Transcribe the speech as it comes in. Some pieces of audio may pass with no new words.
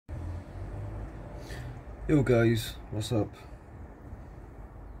Yo guys, what's up?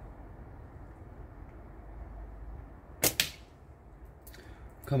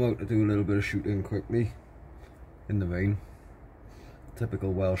 Come out to do a little bit of shooting quickly in the rain.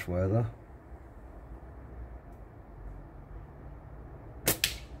 Typical Welsh weather.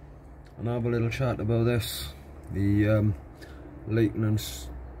 And have a little chat about this. The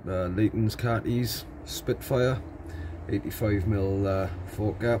Leightons-cattys Spitfire 85mm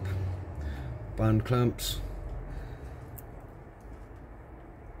fork gap band clamps.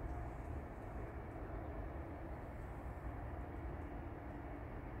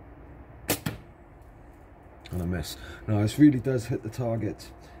 And a miss. Now this really does hit the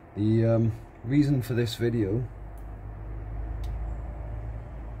target. The reason for this video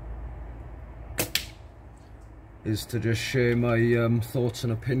is to just share my thoughts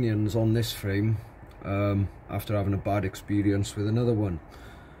and opinions on this frame after having a bad experience with another one.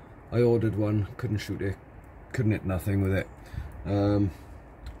 I ordered one, couldn't shoot it, couldn't hit nothing with it.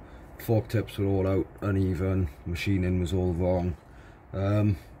 Fork tips were all out, uneven, machining was all wrong.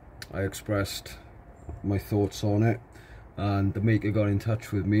 I expressed my thoughts on it, and the maker got in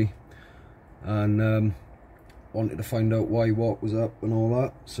touch with me and wanted to find out why, what was up and all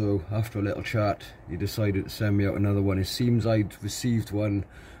that. So after a little chat, he decided to send me out another one. It seems I'd received one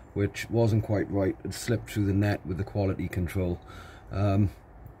which wasn't quite right. It slipped through the net with the quality control.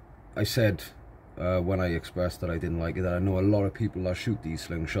 I said when I expressed that I didn't like it, that I know a lot of people that shoot these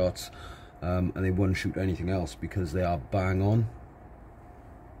slingshots and they wouldn't shoot anything else because they are bang on.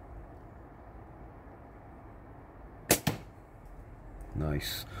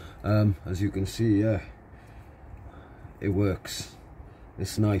 Nice. As you can see, yeah, it works.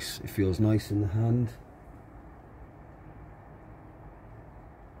 It's nice. It feels nice in the hand.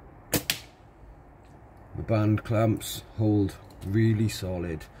 The band clamps hold really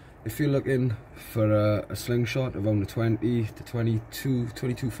solid. If you're looking for a slingshot around the 20 to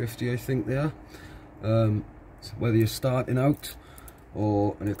 2250, I think they are. Whether you're starting out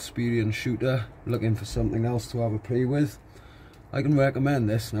or an experienced shooter looking for something else to have a play with, I can recommend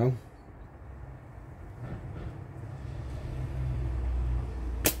this now.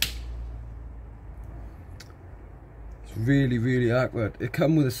 It's really, really accurate. It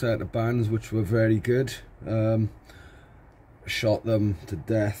came with a set of bands which were very good. Shot them to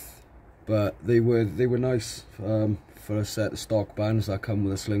death, but they were nice for a set of stock bands that come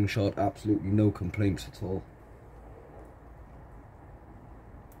with a slingshot. Absolutely no complaints at all.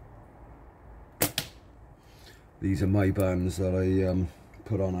 These are my bands that I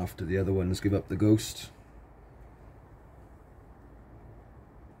put on after the other ones give up the ghost.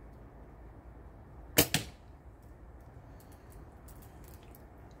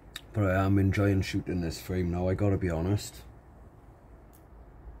 But I am enjoying shooting this frame now, I gotta be honest.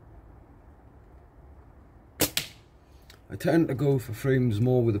 I tend to go for frames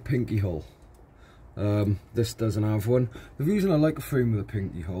more with a pinky hole. This doesn't have one. The reason I like a frame with a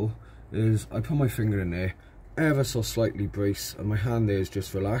pinky hole is I put my finger in there, ever so slightly brace, and my hand there is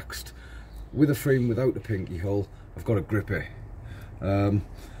just relaxed. With a frame without a pinky hole, I've got to grip it.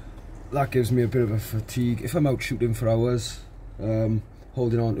 That gives me a bit of a fatigue. If I'm out shooting for hours,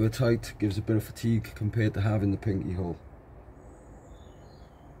 holding on to it tight gives a bit of fatigue compared to having the pinky hole.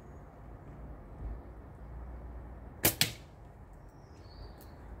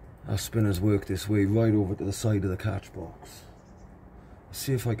 Our spinners work this way right over to the side of the catch box. Let's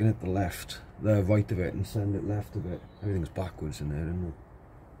see if I can hit the left, the right of it, and send it left of it. Everything's backwards in there, isn't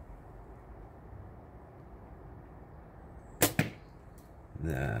it?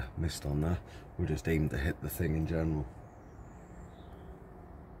 Nah, missed on that. We just aimed to hit the thing in general.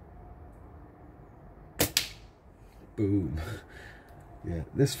 Boom. Yeah,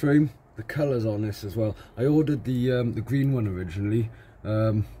 this frame, the colours on this as well. I ordered the green one originally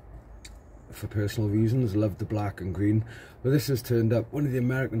for personal reasons. Loved the black and green, but this has turned up. One of the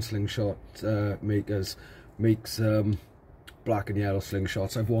American slingshot makers makes black and yellow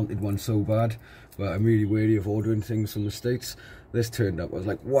slingshots. I've wanted one so bad, but I'm really wary of ordering things from the States. This turned up. I was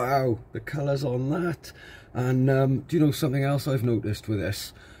like, wow, the colours on that. And do you know something else I've noticed with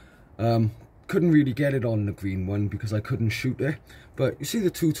this? Couldn't really get it on the green one because I couldn't shoot it, but you see the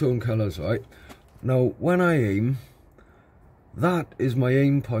two-tone colours, right? Now when I aim, that is my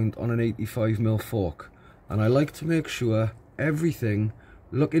aim point on an 85mm fork, and I like to make sure everything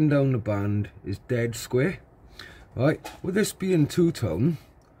looking down the band is dead square, right? With this being two-tone,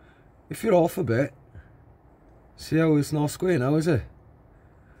 if you're off a bit, see how it's not square now, is it?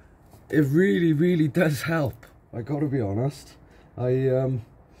 It really, really does help, I gotta be honest.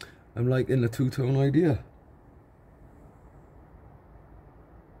 I'm liking the two-tone idea.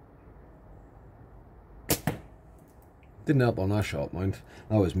 Didn't help on that shot, mind.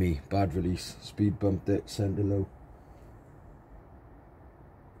 That was me. Bad release. Speed bumped it, centre low.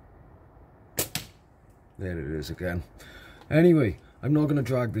 There it is again. Anyway, I'm not going to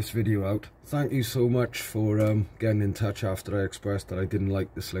drag this video out. Thank you so much for getting in touch after I expressed that I didn't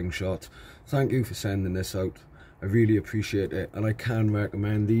like the slingshot. Thank you for sending this out. I really appreciate it, and I can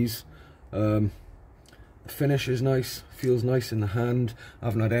recommend these. The finish is nice, feels nice in the hand. I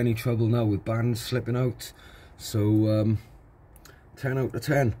haven't had any trouble now with bands slipping out. So 10 out of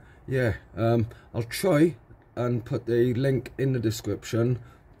 10. Yeah, I'll try and put a link in the description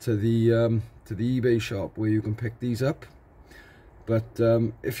to the eBay shop where you can pick these up. But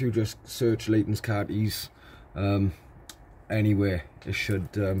if you just search Leightons-cattys anywhere, you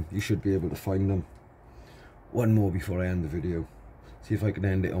should be able to find them. One more before I end the video. See if I can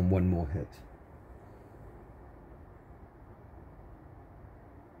end it on one more hit.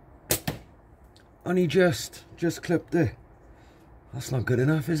 And he just clipped it. That's not good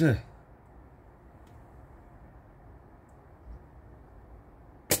enough, is it?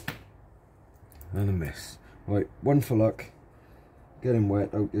 And a miss. Right, one for luck. Getting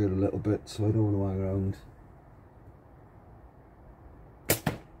wet out there a little bit, so I don't want to hang around.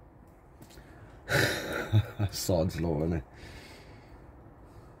 Sod's law, innit?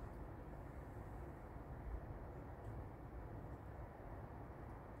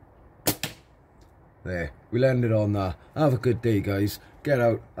 There, we'll end it on that. Have a good day, guys. Get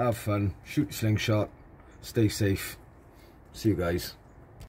out, have fun, shoot your slingshot, stay safe. See you guys.